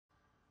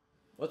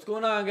What's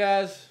going on,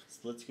 guys?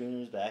 Split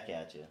Screeners back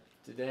at you.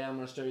 Today I'm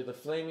going to show you the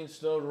Flaming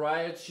Stowed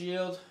Riot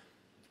shield.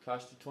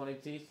 Cost you 20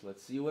 teeth.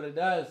 Let's see what it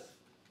does.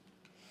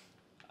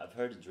 I've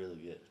heard it's really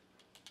good.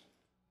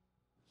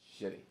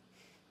 Shitty.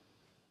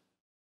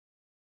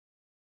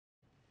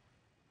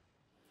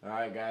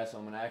 Alright guys, so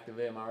I'm going to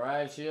activate my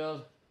riot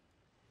shield.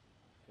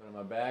 Put it on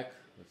my back.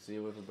 Let's see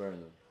if it burns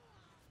them.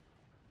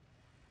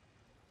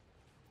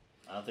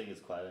 I don't think it's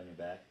quite on your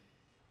back.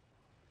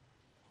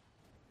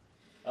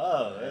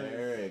 Oh,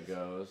 there it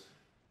goes.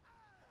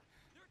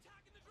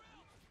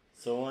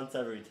 So once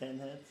every 10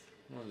 hits?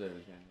 Once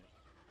every 10 hits.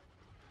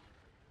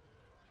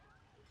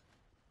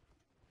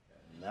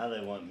 Now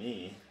they want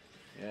me.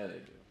 Yeah, they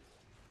do.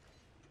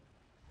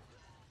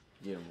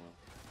 Get them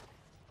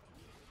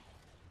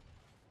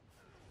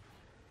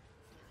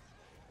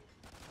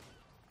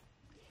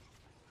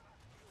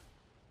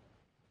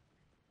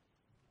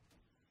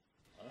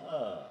well.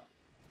 Oh.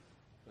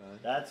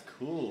 That's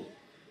cool.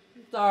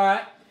 It's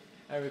alright.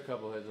 Every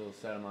couple hits will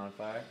set them on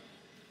fire.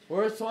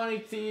 Worth 20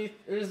 teeth?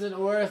 Isn't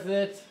worth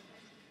it?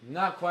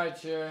 Not quite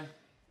sure.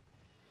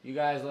 You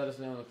guys let us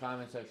know in the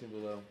comment section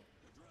below.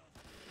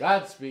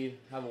 Godspeed.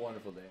 Have a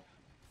wonderful day.